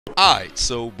Alright,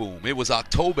 so boom, it was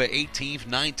October 18th,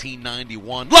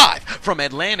 1991, live from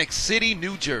Atlantic City,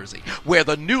 New Jersey, where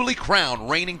the newly crowned,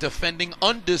 reigning, defending,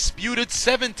 undisputed,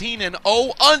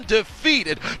 17-0,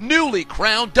 undefeated, newly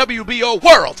crowned WBO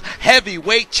World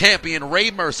Heavyweight Champion Ray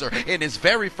Mercer, in his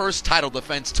very first title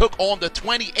defense, took on the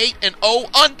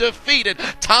 28-0, undefeated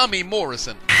Tommy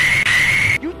Morrison.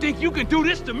 You think you can do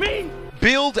this to me?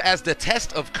 Billed as the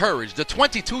test of courage, the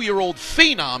 22-year-old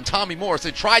phenom Tommy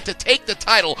Morrison tried to take the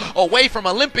title away from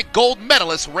Olympic gold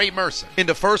medalist Ray Mercer. In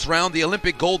the first round, the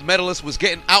Olympic gold medalist was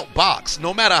getting outboxed.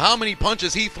 No matter how many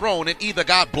punches he thrown, it either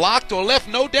got blocked or left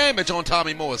no damage on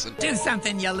Tommy Morrison. Do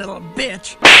something, you little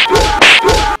bitch.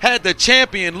 Had the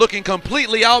champion looking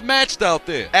completely outmatched out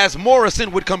there, as Morrison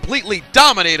would completely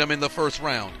dominate him in the first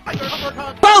round.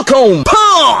 Falcon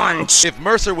punch! If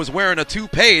Mercer was wearing a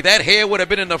toupee, that hair would have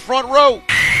been in the front row.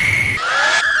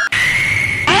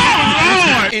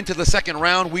 Into the second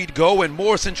round we'd go, and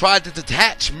Morrison tried to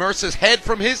detach Mercer's head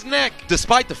from his neck.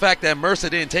 Despite the fact that Mercer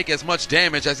didn't take as much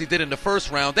damage as he did in the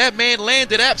first round, that man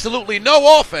landed absolutely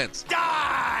no offense.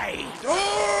 Die!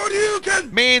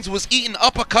 Mans was eating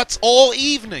uppercuts all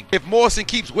evening. If Morrison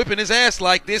keeps whipping his ass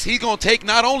like this, he's gonna take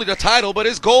not only the title, but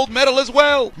his gold medal as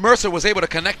well. Mercer was able to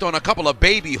connect on a couple of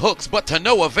baby hooks, but to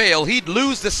no avail. He'd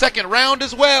lose the second round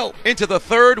as well. Into the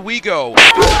third we go.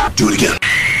 Do it again.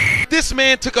 This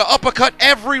man took an uppercut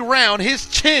every round. His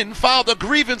chin filed a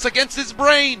grievance against his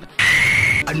brain.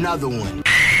 Another one.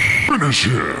 Finish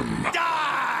him.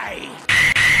 Die!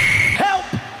 Help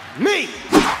me!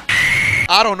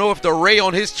 I don't know if the Ray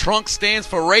on his trunk stands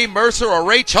for Ray Mercer or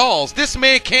Ray Charles. This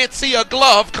man can't see a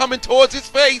glove coming towards his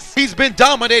face. He's been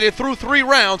dominated through 3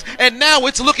 rounds, and now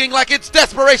it's looking like it's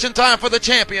desperation time for the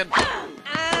champion.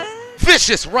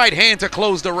 Vicious right hand to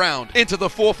close the round. Into the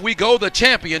fourth we go, the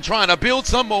champion trying to build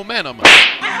some momentum.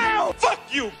 Ow! Fuck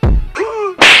you!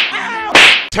 Ow!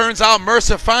 Turns out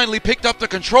Mercer finally picked up the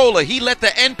controller. He let the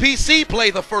NPC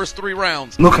play the first 3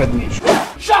 rounds. Look at me.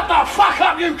 Shut the fuck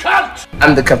up, you cunt!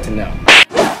 I'm the captain now.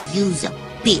 You's a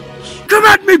bitch. Come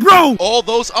at me, bro! All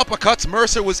those uppercuts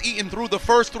Mercer was eating through the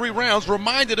first 3 rounds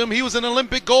reminded him he was an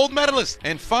Olympic gold medalist.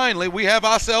 And finally, we have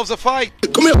ourselves a fight.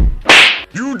 Come here.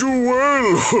 You do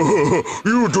well.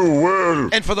 You do well.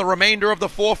 And for the remainder of the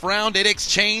 4th round, it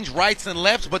exchanged rights and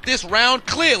lefts, but this round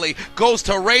clearly goes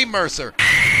to Ray Mercer.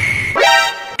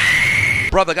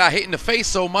 Brother got hit in the face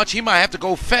so much, he might have to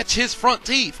go fetch his front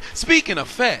teeth. Speaking of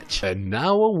fetch. And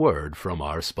now a word from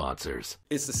our sponsors.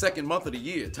 It's the 2nd month of the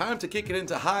year. Time to kick it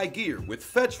into high gear with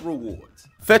Fetch Rewards.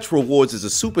 Fetch Rewards is a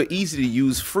super easy to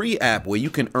use free app where you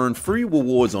can earn free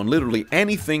rewards on literally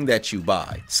anything that you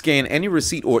buy. Scan any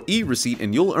receipt or e-receipt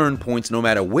and you'll earn points no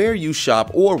matter where you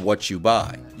shop or what you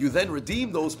buy. You then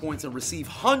redeem those points and receive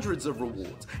hundreds of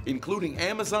rewards, including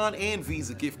Amazon and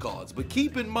Visa gift cards. But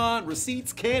keep in mind,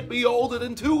 receipts can't be older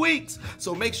than 2 weeks,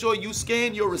 so make sure you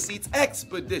scan your receipts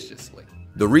expeditiously.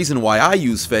 The reason why I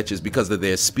use Fetch is because of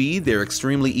their speed, they're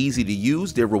extremely easy to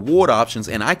use, their reward options,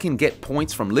 and I can get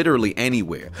points from literally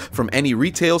anywhere. From any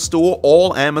retail store,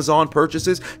 all Amazon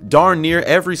purchases, darn near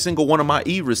every single one of my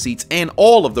e-receipts, and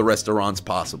all of the restaurants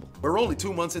possible. We're only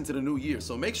 2 months into the new year,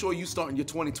 so make sure you starting your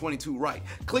 2022 right.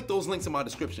 Click those links in my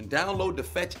description. Download the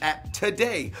Fetch app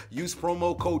today. Use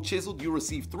promo code Chiseled. You'll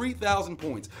receive 3,000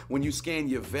 points when you scan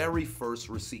your very first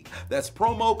receipt. That's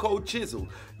promo code Chiseled.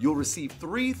 You'll receive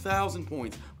 3,000 points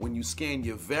when you scan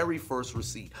your very first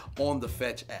receipt on the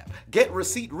Fetch app. Get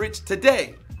receipt rich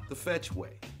today, the Fetch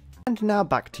way. And now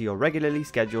back to your regularly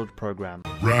scheduled program.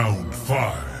 Round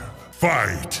 5.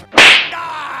 Fight.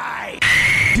 Die!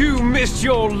 You missed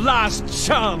your last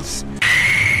chance.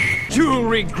 You'll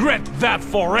regret that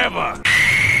forever.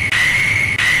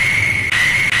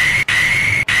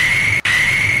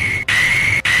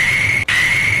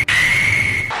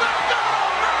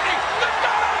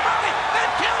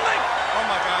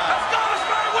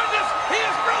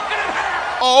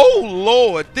 Oh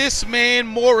Lord, this man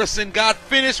Morrison got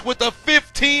finished with a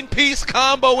 15-piece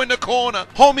combo in the corner.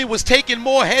 Homie was taking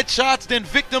more headshots than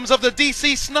victims of the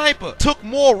DC sniper. Took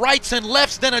more rights and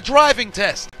lefts than a driving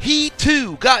test. He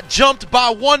too got jumped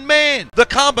by one man. The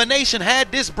combination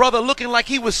had this brother looking like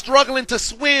he was struggling to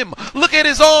swim. Look at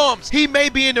his arms. He may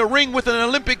be in the ring with an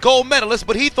Olympic gold medalist,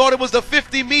 but he thought it was the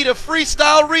 50-meter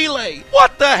freestyle relay.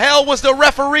 What the hell was the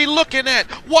referee looking at?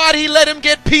 Why'd he let him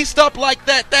get pieced up like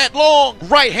that long?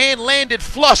 Right hand landed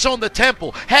flush on the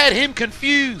temple, had him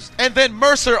confused, and then Mercer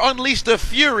Mercer unleashed a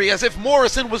fury as if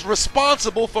Morrison was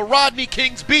responsible for Rodney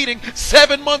King's beating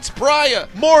 7 months prior.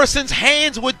 Morrison's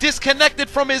hands were disconnected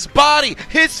from his body,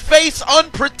 his face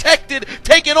unprotected,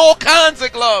 taking all kinds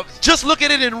of gloves. Just look at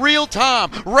it in real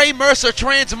time. Ray Mercer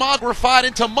transmogrified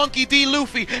into Monkey D.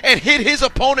 Luffy and hit his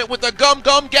opponent with a Gum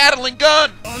Gum Gatling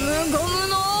gun.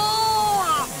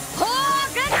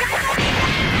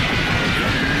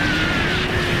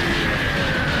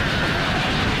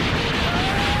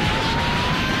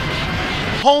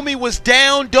 Homie was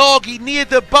down doggy near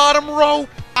the bottom rope.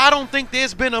 I don't think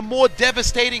there's been a more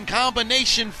devastating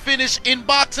combination finish in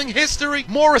boxing history.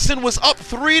 Morrison was up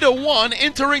 3-1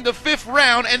 entering the 5th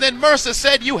round, and then Mercer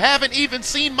said, "You haven't even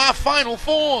seen my final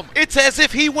form." It's as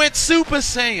if he went Super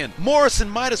Saiyan. Morrison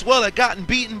might as well have gotten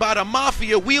beaten by the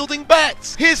mafia wielding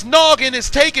bats. His noggin is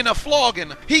taking a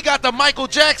flogging. He got the Michael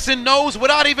Jackson nose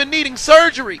without even needing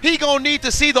surgery. He gonna need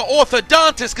to see the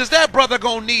orthodontist, cause that brother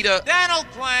gonna need a dental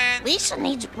plan. Lisa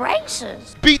needs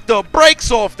braces. Beat the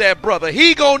brakes off that brother.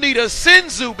 He gonna need a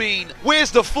Senzu bean.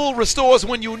 Where's the full restores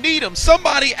when you need them?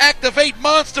 Somebody activate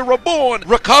Monster Reborn.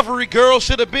 Recovery girl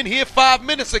should have been here 5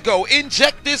 minutes ago.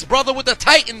 Inject this brother with the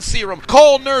Titan serum.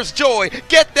 Call Nurse Joy.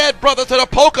 Get that brother to the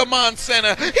Pokemon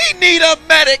Center. He need a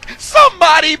medic.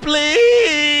 Somebody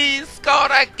please. Go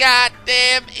to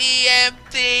goddamn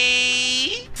EMT.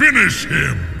 Finish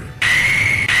him!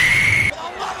 For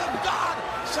the love of God,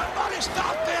 somebody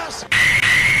stop this!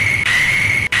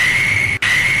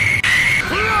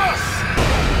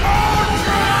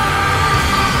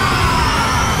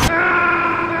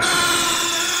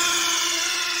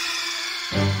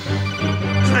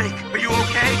 Snake, are you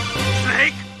okay?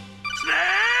 Snake?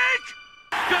 Snake!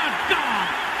 Good God!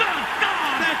 Good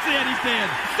God! That's it, he said.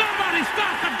 Somebody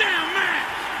stop the damn match!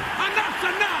 Enough's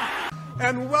enough!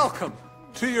 And welcome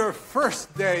to your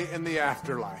first day in the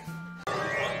afterlife.